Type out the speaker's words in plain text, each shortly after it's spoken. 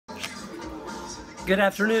Good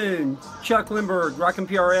afternoon, Chuck Lindbergh, Rockin'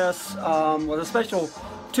 PRS, with a special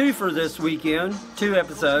two for this weekend, 2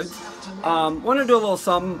 episodes. Want to do a little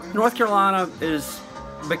something. North Carolina is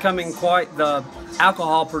becoming quite the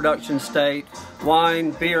alcohol production state,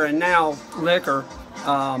 wine, beer, and now liquor.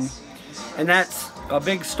 And that's a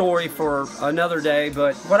big story for another day,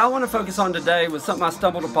 but what I want to focus on today was something I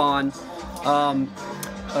stumbled upon.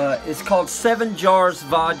 It's called 7 Jars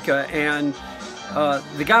Vodka, and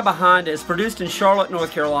the guy behind it is produced in Charlotte,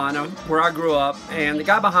 North Carolina, where I grew up, and the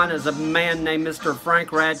guy behind it is a man named Mr.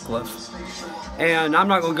 Frank Radcliffe. And I'm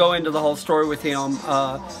not going to go into the whole story with him.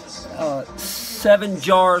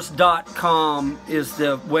 7jars.com is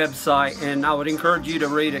the website, and I would encourage you to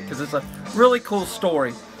read it because it's a really cool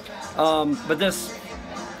story. But this,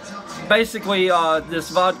 basically, this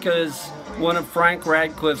vodka is one of Frank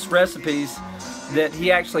Radcliffe's recipes that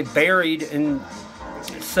he actually buried in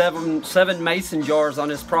seven mason jars on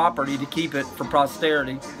his property to keep it for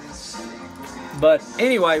posterity. But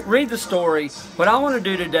anyway, read the story. What I want to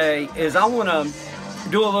do today is I want to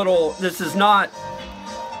do a little, this is not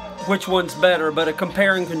which one's better, but a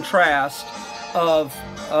compare and contrast of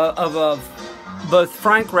both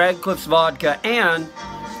Frank Radcliffe's vodka and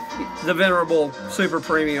the venerable super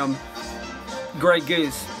premium Grey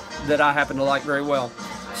Goose that I happen to like very well.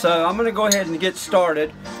 So I'm going to go ahead and get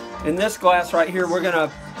started. In this glass right here, we're going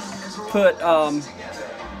to put a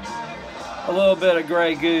little bit of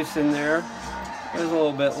Grey Goose in there. There's a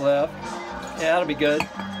little bit left. Yeah, that'll be good.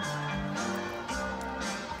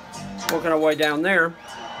 Working our way down there.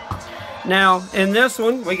 Now, in this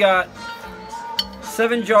one, we got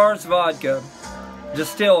 7 Jars Vodka,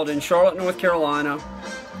 distilled in Charlotte, North Carolina.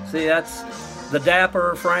 See, that's the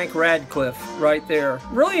dapper Frank Radcliffe right there.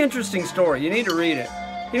 Really interesting story. You need to read it.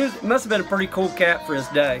 He must have been a pretty cool cat for his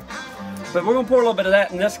day. But we're going to pour a little bit of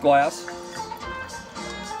that in this glass.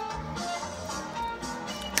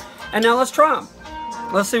 And now let's try them.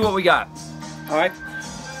 Let's see what we got. All right.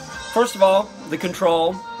 First of all, the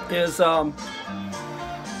control is one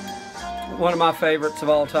of my favorites of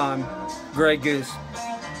all time, Grey Goose.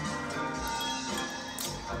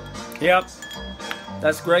 Yep,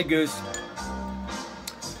 that's Grey Goose.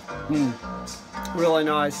 Really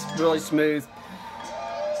nice, really smooth.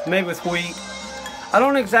 Made with wheat. I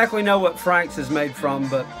don't exactly know what Frank's is made from,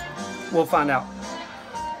 but we'll find out.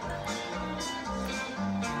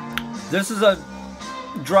 This is a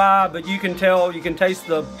dry, but you can tell, you can taste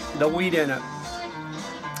the wheat in it.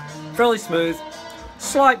 Fairly smooth.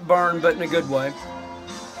 Slight burn, but in a good way.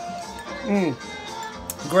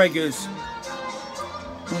 Grey Goose.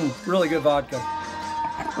 Really good vodka.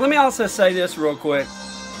 Let me also say this real quick.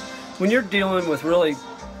 When you're dealing with really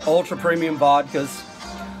ultra premium vodkas,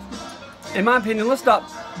 in my opinion, let's not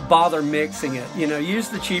bother mixing it. You know, use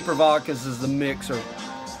the cheaper vodkas as the mixer.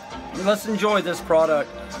 Let's enjoy this product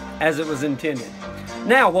as it was intended.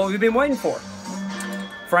 Now, what we've been waiting for.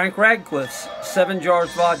 Frank Radcliffe's 7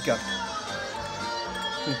 Jars Vodka.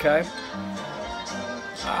 Okay.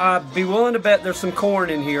 I'd be willing to bet there's some corn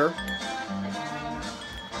in here.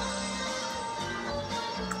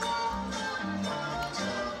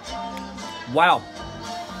 Wow.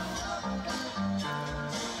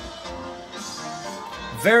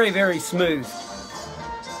 Very, very smooth.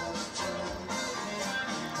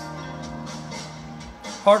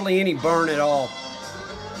 Hardly any burn at all.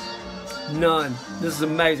 None. This is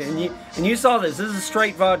amazing. And you saw this. This is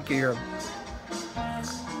straight vodka here.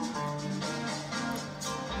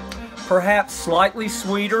 Perhaps slightly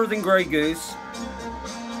sweeter than Grey Goose.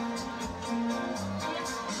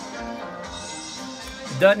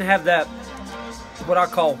 Doesn't have that, what I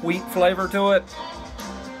call wheat flavor to it.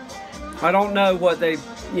 I don't know what they,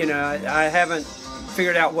 you know, I haven't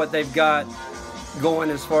figured out what they've got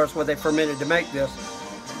going as far as what they fermented to make this.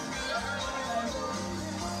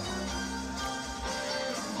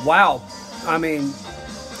 Wow. I mean,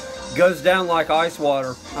 goes down like ice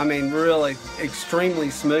water. I mean, really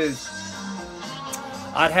extremely smooth.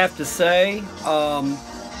 I'd have to say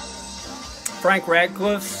Frank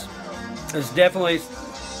Radcliffe's is definitely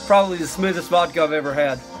probably the smoothest vodka I've ever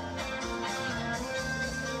had.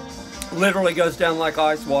 Literally goes down like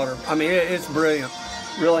ice water. I mean, it's brilliant.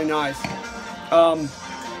 Really nice.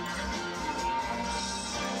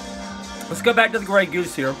 Let's go back to the Grey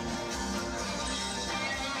Goose here.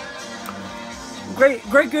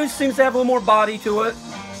 Grey Goose seems to have a little more body to it.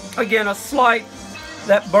 Again, a slight,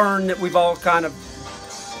 that burn that we've all kind of,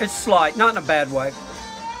 it's slight, not in a bad way.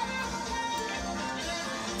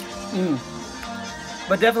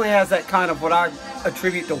 But definitely has that kind of what I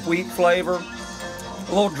attribute to wheat flavor.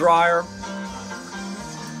 A little drier.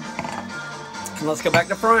 And let's go back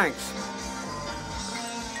to Frank's.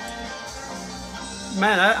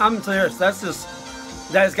 man, I'm serious. That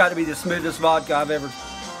has got to be the smoothest vodka I've ever.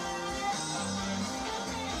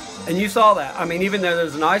 And you saw that. I mean, even though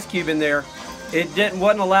there's an ice cube in there, it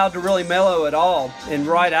wasn't allowed to really mellow at all. And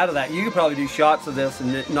right out of that, you could probably do shots of this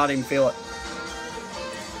and not even feel it.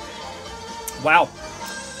 Wow.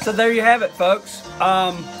 So there you have it, folks.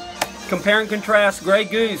 Compare and contrast Grey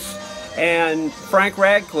Goose and Frank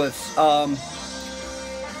Radcliffe's.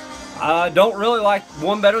 I don't really like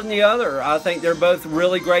one better than the other. I think they're both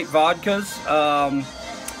really great vodkas.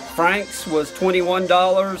 Frank's was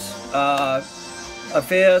 $21 a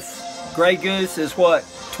fifth. Grey Goose is what,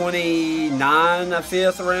 $29 a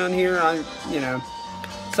fifth around here. You know,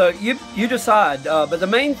 so you decide. But the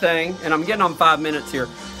main thing, and I'm getting on 5 minutes here.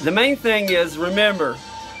 The main thing is, remember,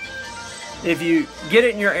 if you get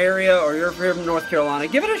it in your area or you're here from North Carolina,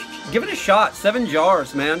 give it a shot. 7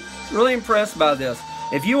 jars, man. Really impressed by this.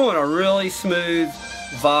 If you want a really smooth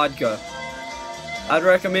vodka, I'd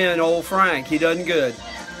recommend Old Frank. He done good.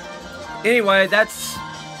 Anyway, that's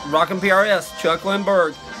Rockin' PRS, Chuck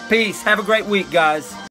Lindbergh. Peace. Have a great week, guys.